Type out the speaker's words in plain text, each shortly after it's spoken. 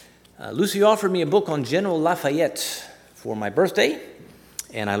Lucy offered me a book on General Lafayette for my birthday,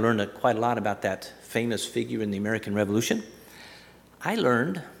 and I learned quite a lot about that famous figure in the American Revolution. I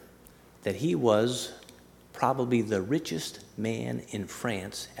learned that he was probably the richest man in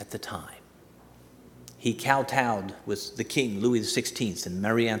France at the time. He kowtowed with the king, Louis XVI, and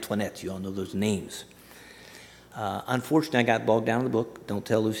Marie Antoinette. You all know those names. Unfortunately, I got bogged down in the book. Don't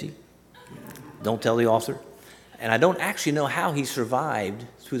tell Lucy. Don't tell the author. And I don't actually know how he survived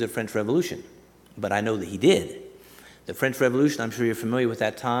through the French Revolution, but I know that he did. The French Revolution, I'm sure you're familiar with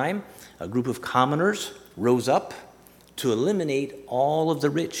that time, a group of commoners rose up to eliminate all of the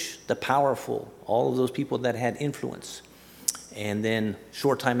rich, the powerful, all of those people that had influence. And then,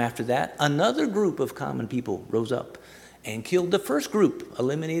 short time after that, another group of common people rose up and killed the first group,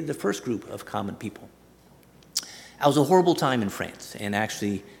 eliminated the first group of common people. It was a horrible time in France, and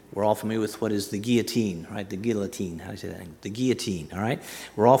actually, we're all familiar with what is the guillotine, right? The guillotine, how do you say that? The guillotine, all right?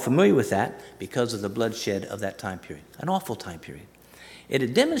 We're all familiar with that because of the bloodshed of that time period, an awful time period.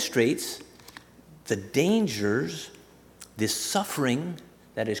 It demonstrates the dangers, this suffering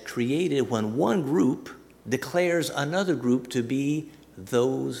that is created when one group declares another group to be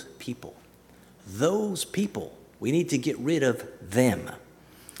those people. Those people, we need to get rid of them.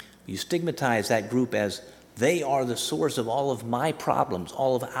 You stigmatize that group as they are the source of all of my problems,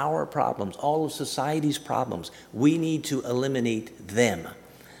 all of our problems, all of society's problems. We need to eliminate them.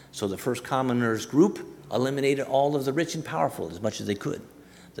 So the first commoners group eliminated all of the rich and powerful as much as they could.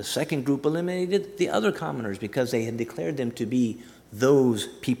 The second group eliminated the other commoners because they had declared them to be those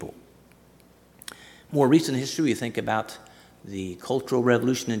people. More recent history, you think about the Cultural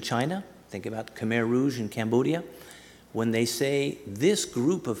Revolution in China, think about Khmer Rouge in Cambodia, when they say this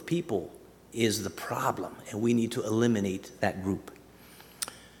group of people is the problem, and we need to eliminate that group.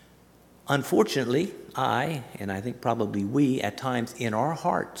 Unfortunately, I think probably we, at times in our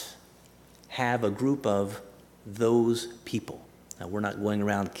hearts, have a group of those people. Now, we're not going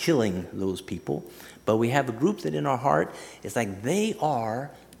around killing those people, but we have a group that in our heart is like they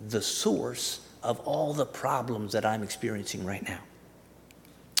are the source of all the problems that I'm experiencing right now.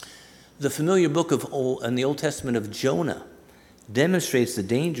 The familiar book in the Old Testament of Jonah demonstrates the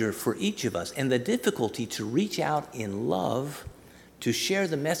danger for each of us and the difficulty to reach out in love to share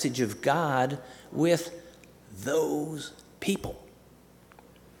the message of God with those people.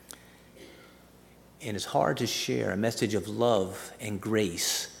 And it's hard to share a message of love and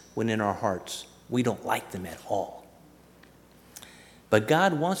grace when in our hearts we don't like them at all. But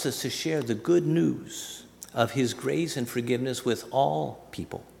God wants us to share the good news of His grace and forgiveness with all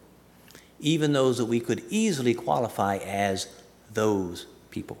people, even those that we could easily qualify as those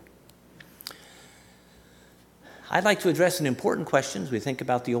people. I'd like to address an important question as we think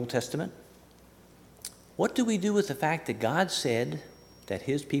about the Old Testament. What do we do with the fact that God said that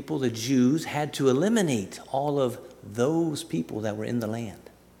His people, the Jews, had to eliminate all of those people that were in the land?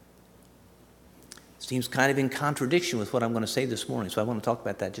 Seems kind of in contradiction with what I'm going to say this morning, so I want to talk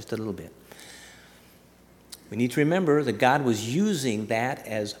about that just a little bit. We need to remember that God was using that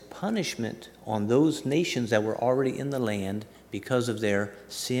as punishment on those nations that were already in the land because of their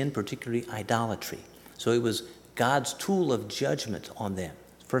sin, particularly idolatry. So it was God's tool of judgment on them.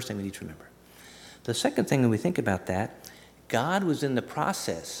 First thing we need to remember. The second thing when we think about that, God was in the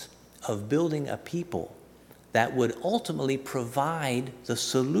process of building a people that would ultimately provide the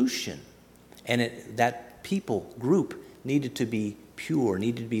solution. And that people group needed to be pure,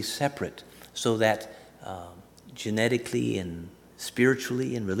 needed to be separate, so that genetically and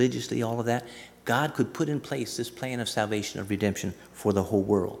spiritually and religiously, all of that, God could put in place this plan of salvation, of redemption for the whole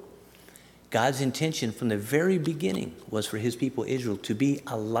world. God's intention from the very beginning was for His people Israel to be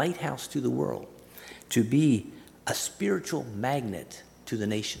a lighthouse to the world, to be a spiritual magnet to the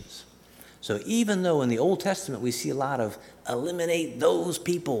nations. So even though in the Old Testament we see a lot of eliminate those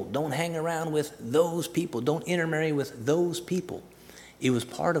people, don't hang around with those people, don't intermarry with those people, it was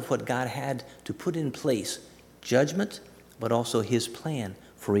part of what God had to put in place, judgment, but also His plan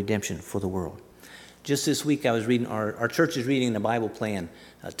for redemption for the world. Just this week I was reading, our church is reading the Bible plan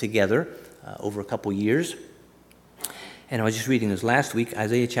together over a couple years. And I was just reading this last week,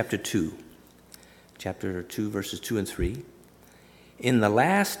 Isaiah chapter 2, verses 2 and 3. In the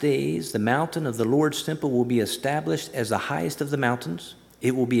last days, the mountain of the Lord's temple will be established as the highest of the mountains.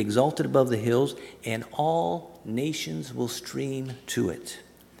 It will be exalted above the hills, and all nations will stream to it.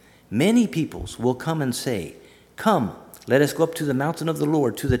 Many peoples will come and say, "Come, let us go up to the mountain of the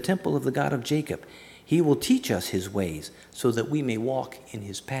Lord, to the temple of the God of Jacob. He will teach us His ways, so that we may walk in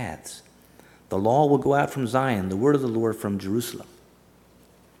His paths. The law will go out from Zion, the word of the Lord from Jerusalem."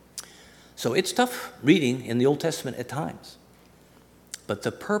 So it's tough reading in the Old Testament at times. But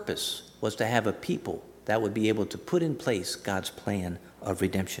the purpose was to have a people that would be able to put in place God's plan of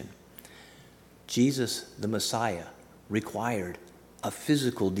redemption. Jesus, the Messiah, required a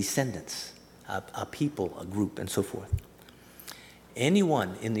physical descendants, a people, a group, and so forth.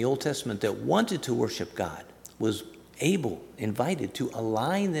 Anyone in the Old Testament that wanted to worship God was invited to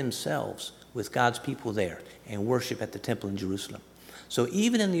align themselves with God's people there and worship at the temple in Jerusalem. So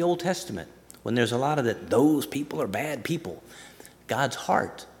even in the Old Testament, when there's a lot of that, those people are bad people, God's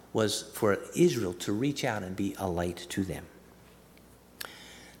heart was for Israel to reach out and be a light to them.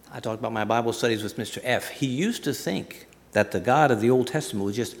 I talked about my Bible studies with Mr. F. He used to think that the God of the Old Testament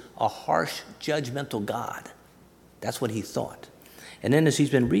was just a harsh, judgmental God. That's what he thought. And then as he's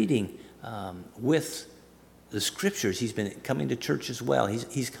been reading with the scriptures, he's been coming to church as well.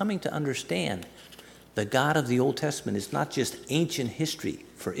 He's coming to understand the God of the Old Testament is not just ancient history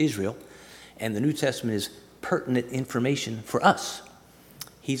for Israel, and the New Testament is pertinent information for us.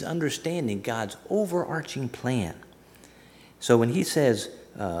 He's understanding God's overarching plan. So when he says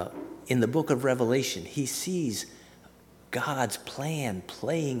in the book of Revelation, he sees God's plan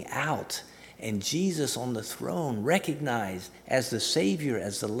playing out and Jesus on the throne recognized as the Savior,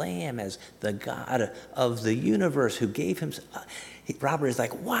 as the Lamb, as the God of the universe who gave him. Robert is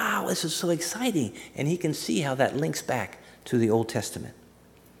like, wow, this is so exciting. And he can see how that links back to the Old Testament.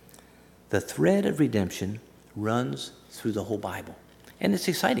 The thread of redemption runs through the whole Bible. And it's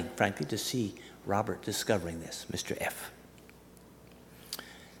exciting, frankly, to see Robert discovering this, Mr. F.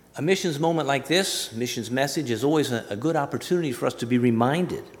 A missions moment like this, missions message, is always a good opportunity for us to be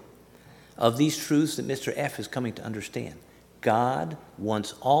reminded of these truths that Mr. F is coming to understand. God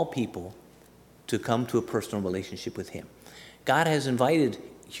wants all people to come to a personal relationship with him. God has invited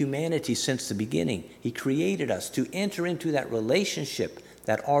humanity since the beginning. He created us to enter into that relationship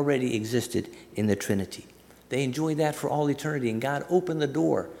that already existed in the Trinity. They enjoyed that for all eternity, and God opened the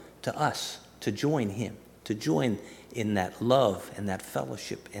door to us to join him, to join in that love and that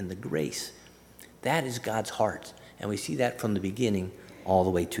fellowship and the grace. That is God's heart, and we see that from the beginning all the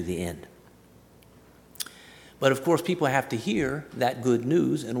way to the end. But of course, people have to hear that good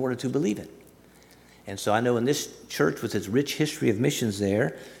news in order to believe it. And so I know in this church, with its rich history of missions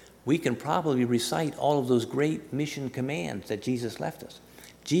there, we can probably recite all of those great mission commands that Jesus left us.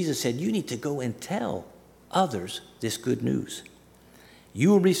 Jesus said, you need to go and tell others this good news. You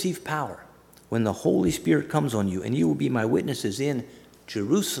will receive power when the Holy Spirit comes on you, and you will be my witnesses in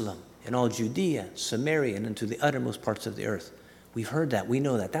Jerusalem, in all Judea, Samaria, and into the uttermost parts of the earth. We've heard that. We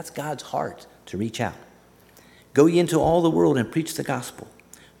know that. That's God's heart to reach out. Go ye into all the world and preach the gospel.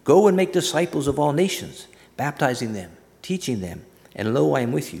 Go and make disciples of all nations, baptizing them, teaching them, and lo, I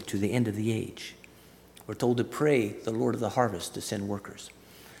am with you to the end of the age. We're told to pray the Lord of the harvest to send workers.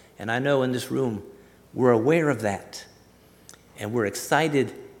 And I know in this room, we're aware of that. And we're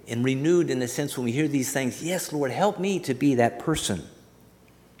excited and renewed in the sense when we hear these things, yes, Lord, help me to be that person.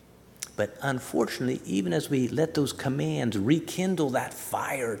 But unfortunately, even as we let those commands rekindle that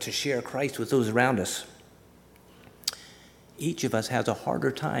fire to share Christ with those around us, each of us has a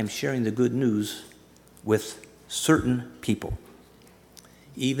harder time sharing the good news with certain people.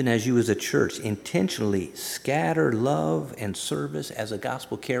 Even as you as a church intentionally scatter love and service as a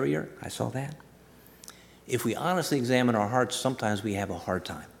gospel carrier, I saw that. If we honestly examine our hearts, sometimes we have a hard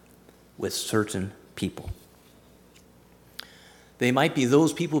time with certain people. They might be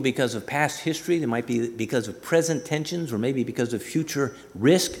those people because of past history, they might be because of present tensions, or maybe because of future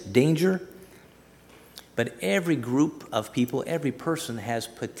risk, danger. But every group of people, every person has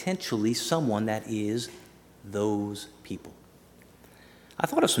potentially someone that is those people. I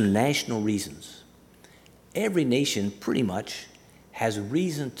thought of some national reasons. Every nation pretty much has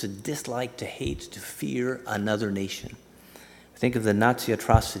reason to dislike, to hate, to fear another nation. Think of the Nazi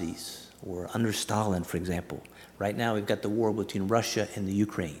atrocities, or under Stalin, for example. Right now we've got the war between Russia and the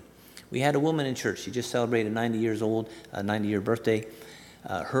Ukraine. We had a woman in church. She just celebrated 90 years old, a 90-year birthday.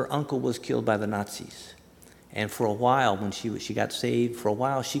 Her uncle was killed by the Nazis. And for a while, when she got saved, for a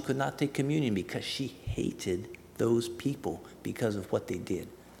while she could not take communion because she hated those people because of what they did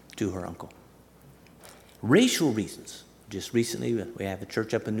to her uncle. Racial reasons. Just recently, we have a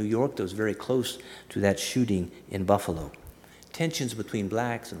church up in New York that was very close to that shooting in Buffalo. Tensions between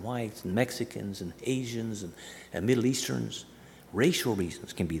blacks and whites and Mexicans and Asians and Middle Easterns. Racial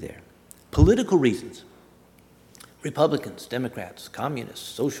reasons can be there. Political reasons. Republicans, Democrats, communists,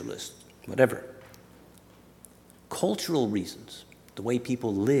 socialists, whatever. Cultural reasons, the way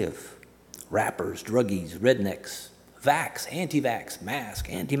people live, rappers, druggies, rednecks, vax, anti-vax, mask,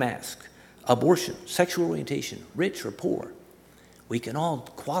 anti-mask, abortion, sexual orientation, rich or poor. We can all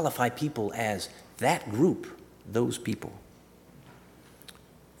qualify people as that group, those people.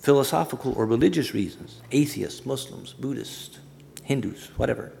 philosophical or religious reasons, atheists, Muslims, Buddhists, Hindus,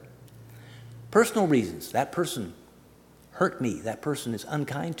 whatever. Personal reasons, that person hurt me, that person is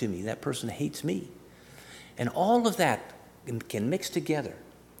unkind to me, that person hates me. And all of that can mix together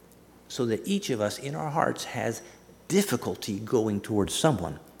so that each of us in our hearts has difficulty going towards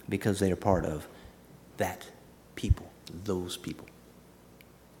someone because they are part of that people, those people.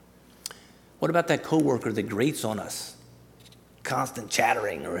 What about that coworker that grates on us? Constant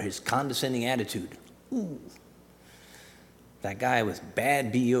chattering or his condescending attitude. Ooh. That guy with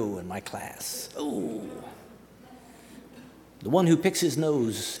bad BO in my class. Ooh. The one who picks his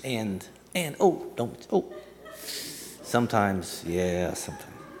nose and sometimes.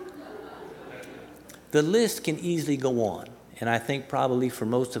 The list can easily go on. And I think probably for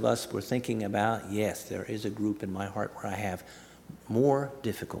most of us, we're thinking about, yes, there is a group in my heart where I have more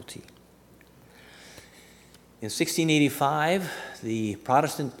difficulty. In 1685, the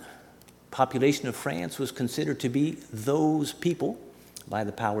Protestant population of France was considered to be those people by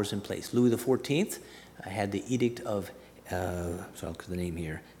the powers in place. Louis XIV had the Edict of, of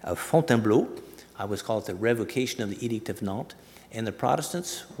Fontainebleau. I always call it the revocation of the Edict of Nantes. And the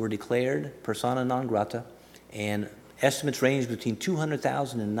Protestants were declared persona non grata, and estimates range between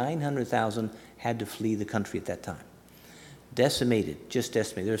 200,000 and 900,000 had to flee the country at that time. Decimated, just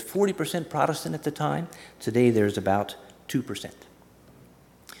decimated. There was 40% Protestant at the time. Today there's about 2%.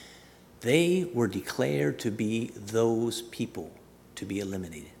 They were declared to be those people to be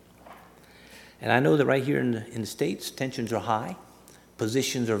eliminated. And I know that right here in the States, tensions are high.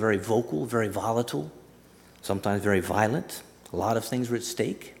 Positions are very vocal, very volatile, sometimes very violent. A lot of things are at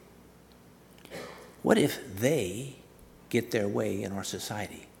stake. What if they get their way in our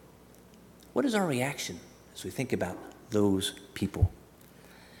society? What is our reaction as we think about those people?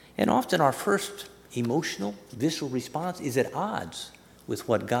 And often our first emotional, visceral response is at odds with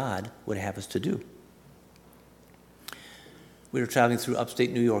what God would have us to do. We were traveling through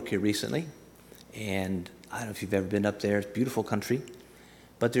upstate New York here recently, and I don't know if you've ever been up there. It's a beautiful country,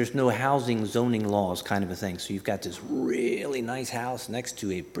 but there's no housing zoning laws kind of a thing. So you've got this really nice house next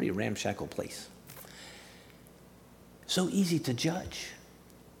to a pretty ramshackle place. So easy to judge,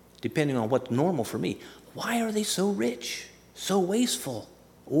 depending on what's normal for me. Why are they so rich, so wasteful?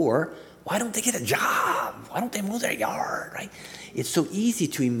 Or why don't they get a job? Why don't they mow their yard, right? It's so easy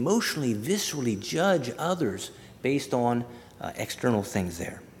to emotionally, viscerally judge others based on external things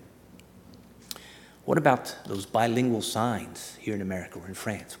there. What about those bilingual signs here in America or in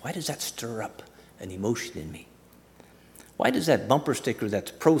France? Why does that stir up an emotion in me? Why does that bumper sticker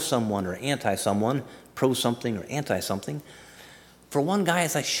that's pro-someone or anti-someone, pro-something or anti-something, for one guy,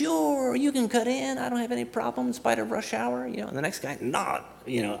 it's like, sure, you can cut in. I don't have any problem in spite of rush hour. And the next guy, not,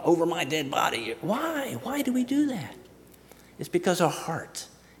 over my dead body. Why? Why do we do that? It's because our heart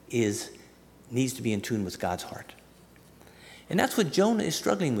needs to be in tune with God's heart. And that's what Jonah is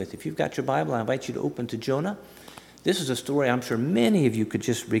struggling with. If you've got your Bible, I invite you to open to Jonah. This is a story I'm sure many of you could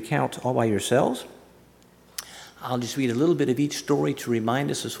just recount all by yourselves. I'll just read a little bit of each story to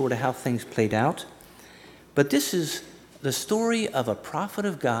remind us of sort of how things played out. But this is the story of a prophet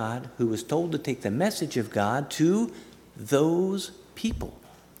of God who was told to take the message of God to those people.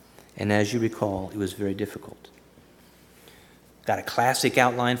 And as you recall, it was very difficult. Got a classic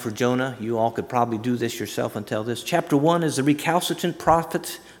outline for Jonah. You all could probably do this yourself and tell this. Chapter 1 is the recalcitrant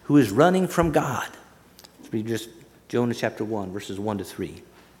prophet who is running from God. Let's read just Jonah chapter 1, verses 1 to 3.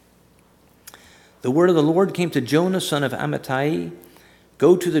 The word of the Lord came to Jonah, son of Amittai.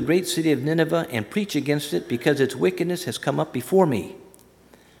 Go to the great city of Nineveh and preach against it, because its wickedness has come up before me.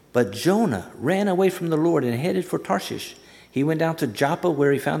 But Jonah ran away from the Lord and headed for Tarshish. He went down to Joppa,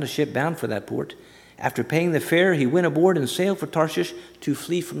 where he found a ship bound for that port. After paying the fare, he went aboard and sailed for Tarshish to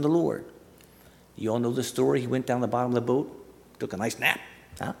flee from the Lord. You all know the story. He went down the bottom of the boat, took a nice nap,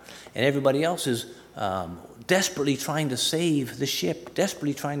 and everybody else is desperately trying to save the ship,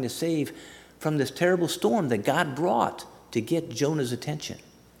 desperately trying to save from this terrible storm that God brought to get Jonah's attention.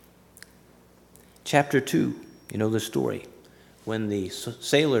 Chapter 2, you know the story. When the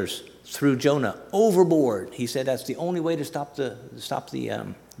sailors threw Jonah overboard, he said that's the only way to stop the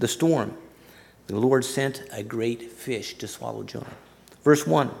storm. The Lord sent a great fish to swallow Jonah. Verse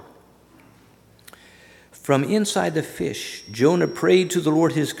 1. From inside the fish, Jonah prayed to the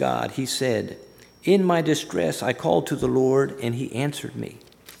Lord his God. He said, in my distress I called to the Lord, and he answered me.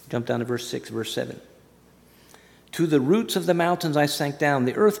 Jump down to verse 6, verse 7. To the roots of the mountains I sank down.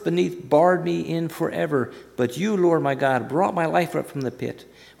 The earth beneath barred me in forever. But you, Lord my God, brought my life up from the pit.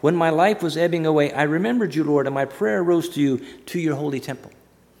 When my life was ebbing away, I remembered you, Lord, and my prayer rose to you, to your holy temple.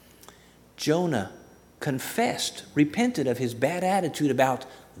 Jonah confessed, repented of his bad attitude about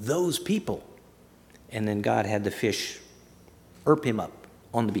those people. And then God had the fish erp him up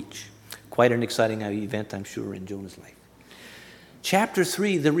on the beach. Quite an exciting event, I'm sure, in Jonah's life. Chapter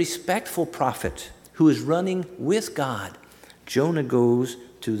 3, the respectful prophet who is running with God. Jonah goes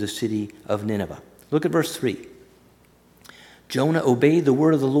to the city of Nineveh. Look at verse 3. Jonah obeyed the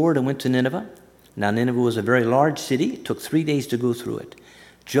word of the Lord and went to Nineveh. Now Nineveh was a very large city. It took 3 days to go through it.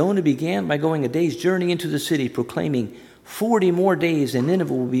 Jonah began by going a day's journey into the city, proclaiming, 40 more days and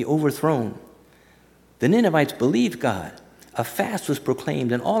Nineveh will be overthrown. The Ninevites believed God. A fast was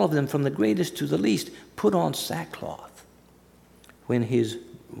proclaimed, and all of them, from the greatest to the least, put on sackcloth. When his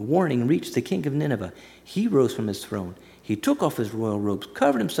warning reached the king of Nineveh, he rose from his throne. He took off his royal robes,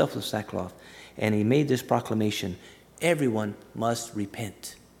 covered himself with sackcloth, and he made this proclamation, everyone must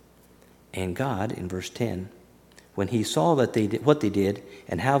repent. And God, in verse 10, when he saw that what they did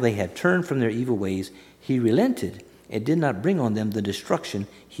and how they had turned from their evil ways, he relented and did not bring on them the destruction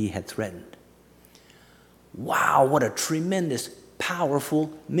he had threatened. Wow, what a tremendous,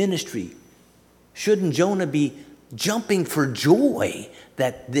 powerful ministry. Shouldn't Jonah be jumping for joy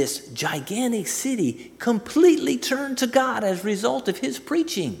that this gigantic city completely turned to God as a result of his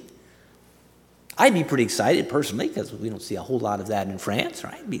preaching? I'd be pretty excited personally, because we don't see a whole lot of that in France,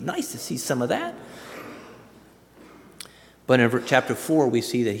 right? It'd be nice to see some of that. But in chapter 4, we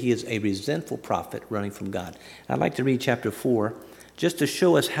see that he is a resentful prophet running from God. I'd like to read chapter 4 just to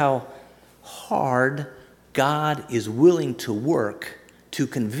show us how hard God is willing to work to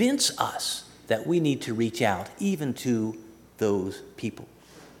convince us that we need to reach out even to those people.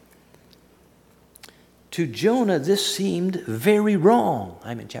 To Jonah, this seemed very wrong.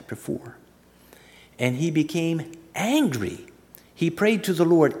 I'm in chapter 4. And he became angry. He prayed to the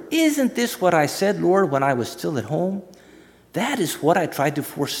Lord, isn't this what I said, Lord, when I was still at home? That is what I tried to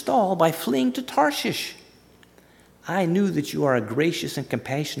forestall by fleeing to Tarshish. I knew that you are a gracious and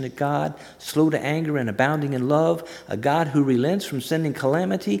compassionate God, slow to anger and abounding in love, a God who relents from sending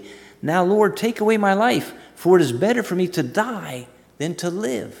calamity. Now, Lord, take away my life, for it is better for me to die than to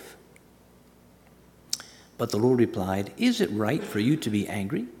live. But the Lord replied, is it right for you to be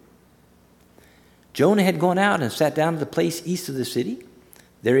angry? Jonah had gone out and sat down at the place east of the city.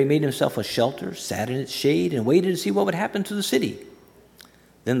 There he made himself a shelter, sat in its shade, and waited to see what would happen to the city.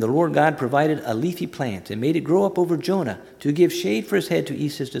 Then the Lord God provided a leafy plant and made it grow up over Jonah to give shade for his head to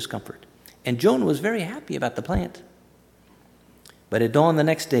ease his discomfort. And Jonah was very happy about the plant. But at dawn the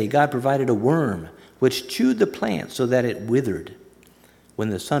next day, God provided a worm which chewed the plant so that it withered. When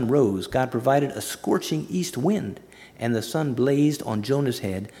the sun rose, God provided a scorching east wind, and the sun blazed on Jonah's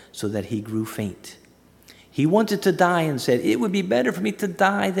head so that he grew faint. He wanted to die and said, it would be better for me to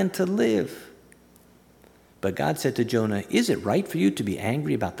die than to live. But God said to Jonah, is it right for you to be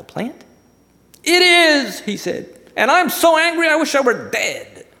angry about the plant? It is, he said, and I'm so angry I wish I were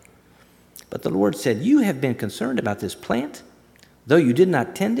dead. But the Lord said, you have been concerned about this plant, though you did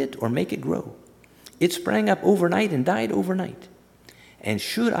not tend it or make it grow. It sprang up overnight and died overnight. And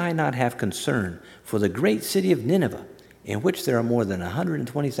should I not have concern for the great city of Nineveh, in which there are more than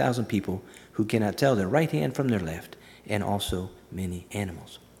 120,000 people who cannot tell their right hand from their left, and also many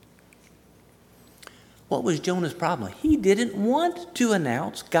animals? What was Jonah's problem? He didn't want to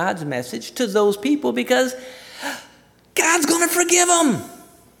announce God's message to those people because God's going to forgive them.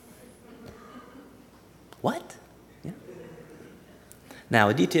 What? Yeah. Now,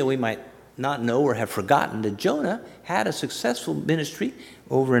 a detail we might not know or have forgotten, that Jonah had a successful ministry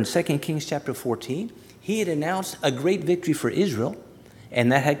over in 2 Kings chapter 14. He had announced a great victory for Israel,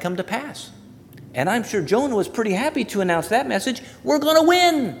 and that had come to pass. And I'm sure Jonah was pretty happy to announce that message. We're going to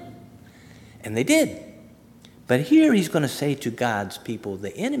win. And they did. But here he's going to say to God's people,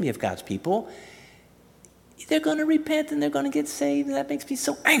 the enemy of God's people, they're going to repent and they're going to get saved, and that makes me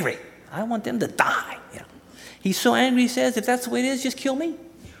so angry. I want them to die. Yeah. He's so angry, he says, if that's the way it is, just kill me.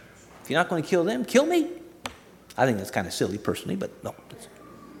 If you're not going to kill them, kill me. I think that's kind of silly personally, but no.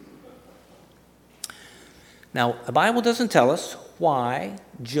 Now, the Bible doesn't tell us why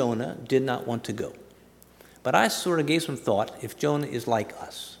Jonah did not want to go. But I sort of gave some thought if Jonah is like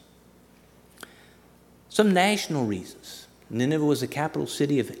us. Some national reasons. Nineveh was the capital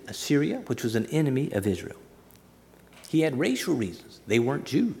city of Assyria, which was an enemy of Israel. He had racial reasons. They weren't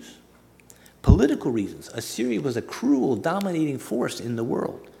Jews. Political reasons. Assyria was a cruel, dominating force in the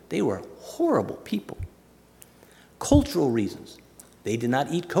world. They were horrible people. Cultural reasons. They did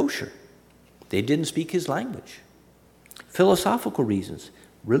not eat kosher. They didn't speak his language. Philosophical reasons.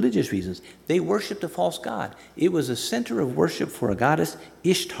 Religious reasons. They worshiped a false god. It was a center of worship for a goddess,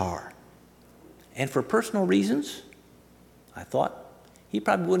 Ishtar. And for personal reasons, I thought he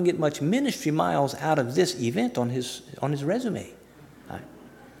probably wouldn't get much ministry miles out of this event on his resume.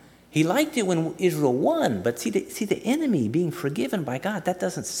 He liked it when Israel won, but see the enemy being forgiven by God, that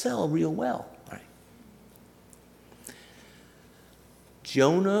doesn't sell real well. All right.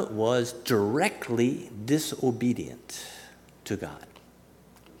 Jonah was directly disobedient to God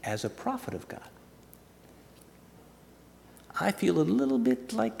as a prophet of God. I feel a little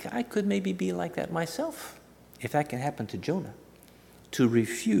bit like I could maybe be like that myself, if that can happen to Jonah, to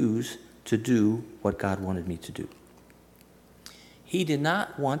refuse to do what God wanted me to do. He did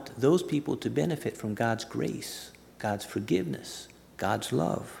not want those people to benefit from God's grace, God's forgiveness, God's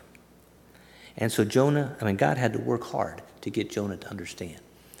love. And so God had to work hard to get Jonah to understand.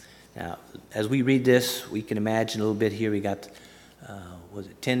 Now, as we read this, we can imagine a little bit here. We got,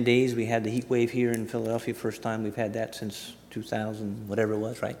 10 days we had the heat wave here in Philadelphia. First time we've had that since 2000, whatever it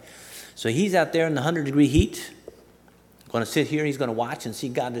was, right? So he's out there in the 100-degree heat, going to sit here, he's going to watch and see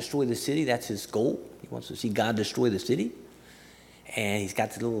God destroy the city. That's his goal. He wants to see God destroy the city. And he's got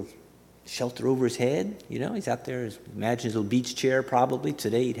this little shelter over his head. He's out there, imagine his little beach chair probably.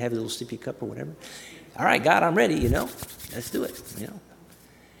 Today he'd have his little sippy cup or whatever. All right, God, I'm ready, Let's do it,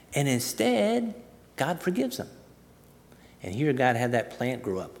 And instead, God forgives him. And here God had that plant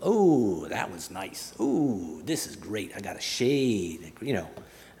grow up. Oh, that was nice. Oh, this is great. I got a shade,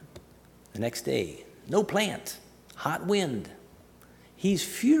 The next day, no plant, hot wind. He's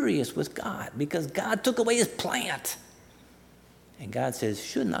furious with God because God took away his plant. And God says,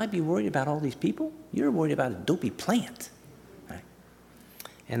 shouldn't I be worried about all these people? You're worried about a dopey plant. Right?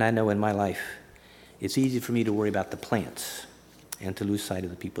 And I know in my life, it's easy for me to worry about the plants and to lose sight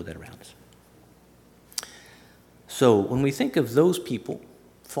of the people that are around us. So when we think of those people,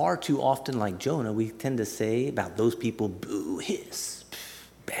 far too often like Jonah, we tend to say about those people, boo, hiss,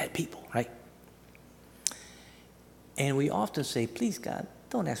 bad people, right? And we often say, please, God,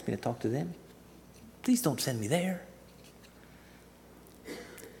 don't ask me to talk to them. Please don't send me there.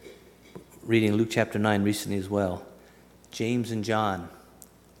 Reading Luke chapter 9 recently as well, James and John,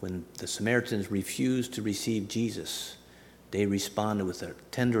 when the Samaritans refused to receive Jesus, they responded with a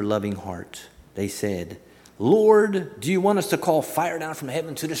tender, loving heart. They said, Lord, do you want us to call fire down from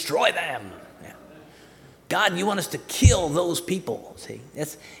heaven to destroy them? Yeah. God, you want us to kill those people? See,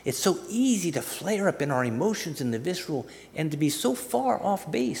 it's so easy to flare up in our emotions in the visceral and to be so far off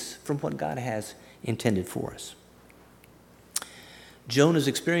base from what God has intended for us. Jonah's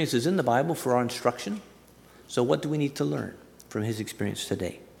experience is in the Bible for our instruction. So what do we need to learn from his experience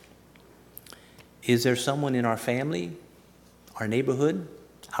today? Is there someone in our family, our neighborhood,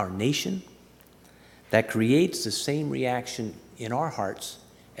 our nation, that creates the same reaction in our hearts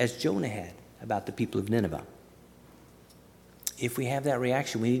as Jonah had about the people of Nineveh? If we have that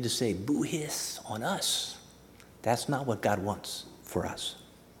reaction, we need to say, boo hiss on us. That's not what God wants for us.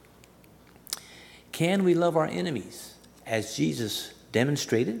 Can we love our enemies as Jesus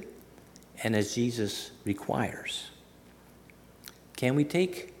demonstrated and as Jesus requires? Can we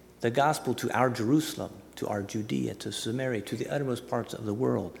take the gospel to our Jerusalem, to our Judea, to Samaria, to the uttermost parts of the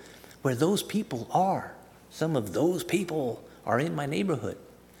world, where those people are? Some of those people are in my neighborhood.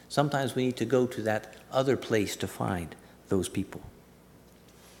 Sometimes we need to go to that other place to find those people.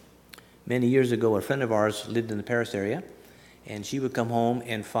 Many years ago, a friend of ours lived in the Paris area, and she would come home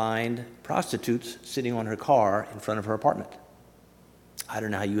and find prostitutes sitting on her car in front of her apartment. I don't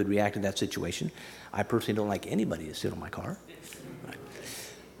know how you would react to that situation. I personally don't like anybody to sit on my car. Right.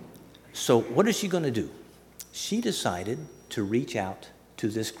 So what is she going to do? She decided to reach out to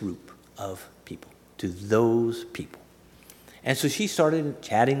this group of people, to those people. And so she started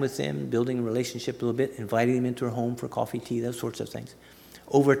chatting with them, building a relationship a little bit, inviting them into her home for coffee, tea, those sorts of things.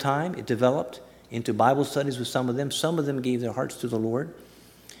 Over time, it developed into Bible studies with some of them. Some of them gave their hearts to the Lord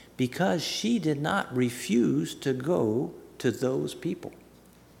because she did not refuse to go to those people.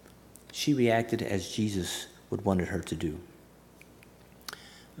 She reacted as Jesus would wanted her to do.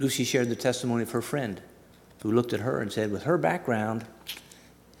 Lucy shared the testimony of her friend who looked at her and said, with her background,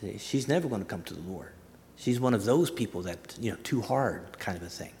 she's never going to come to the Lord. She's one of those people that, too hard kind of a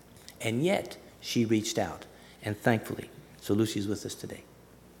thing. And yet, she reached out, and thankfully. So Lucy's with us today.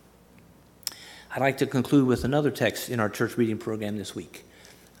 I'd like to conclude with another text in our church reading program this week.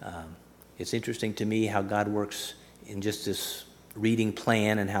 It's interesting to me how God works in just this reading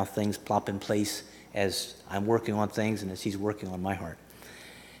plan and how things plop in place as I'm working on things and as he's working on my heart.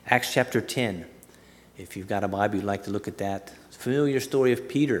 Acts chapter 10. If you've got a Bible, you'd like to look at that. Familiar story of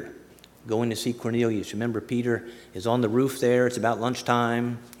Peter going to see Cornelius. Remember, Peter is on the roof there. It's about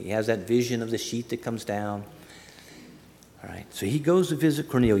lunchtime. He has that vision of the sheet that comes down. All right, so he goes to visit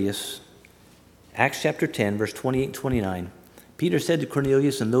Cornelius. Acts chapter 10, verse 28 and 29. Peter said to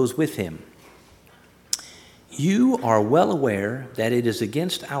Cornelius and those with him, You are well aware that it is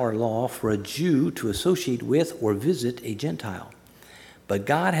against our law for a Jew to associate with or visit a Gentile. But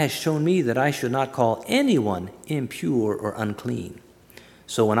God has shown me that I should not call anyone impure or unclean.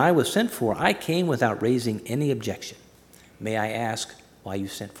 So when I was sent for, I came without raising any objection. May I ask why you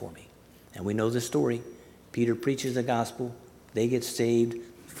sent for me? And we know the story. Peter preaches the gospel. They get saved.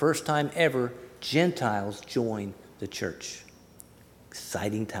 First time ever, Gentiles join the church.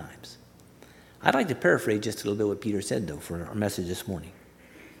 Exciting times. I'd like to paraphrase just a little bit what Peter said, though, for our message this morning.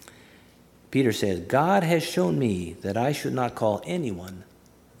 Peter says, God has shown me that I should not call anyone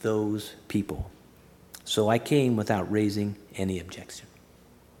those people. So I came without raising any objection.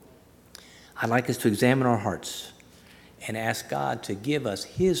 I'd like us to examine our hearts and ask God to give us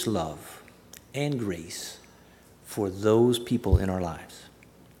his love and grace for those people in our lives.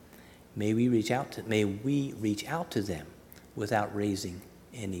 May we reach out to them without raising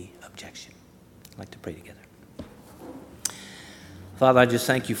any objection. I'd like to pray together. Father, I just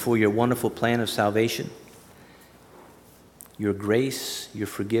thank you for your wonderful plan of salvation, your grace, your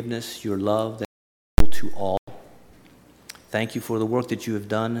forgiveness, your love that is available to all. Thank you for the work that you have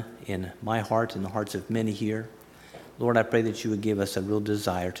done in my heart and the hearts of many here. Lord, I pray that you would give us a real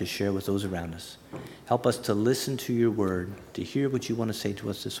desire to share with those around us. Help us to listen to your word, to hear what you want to say to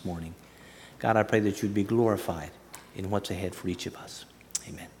us this morning. God, I pray that you'd be glorified in what's ahead for each of us.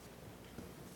 Amen.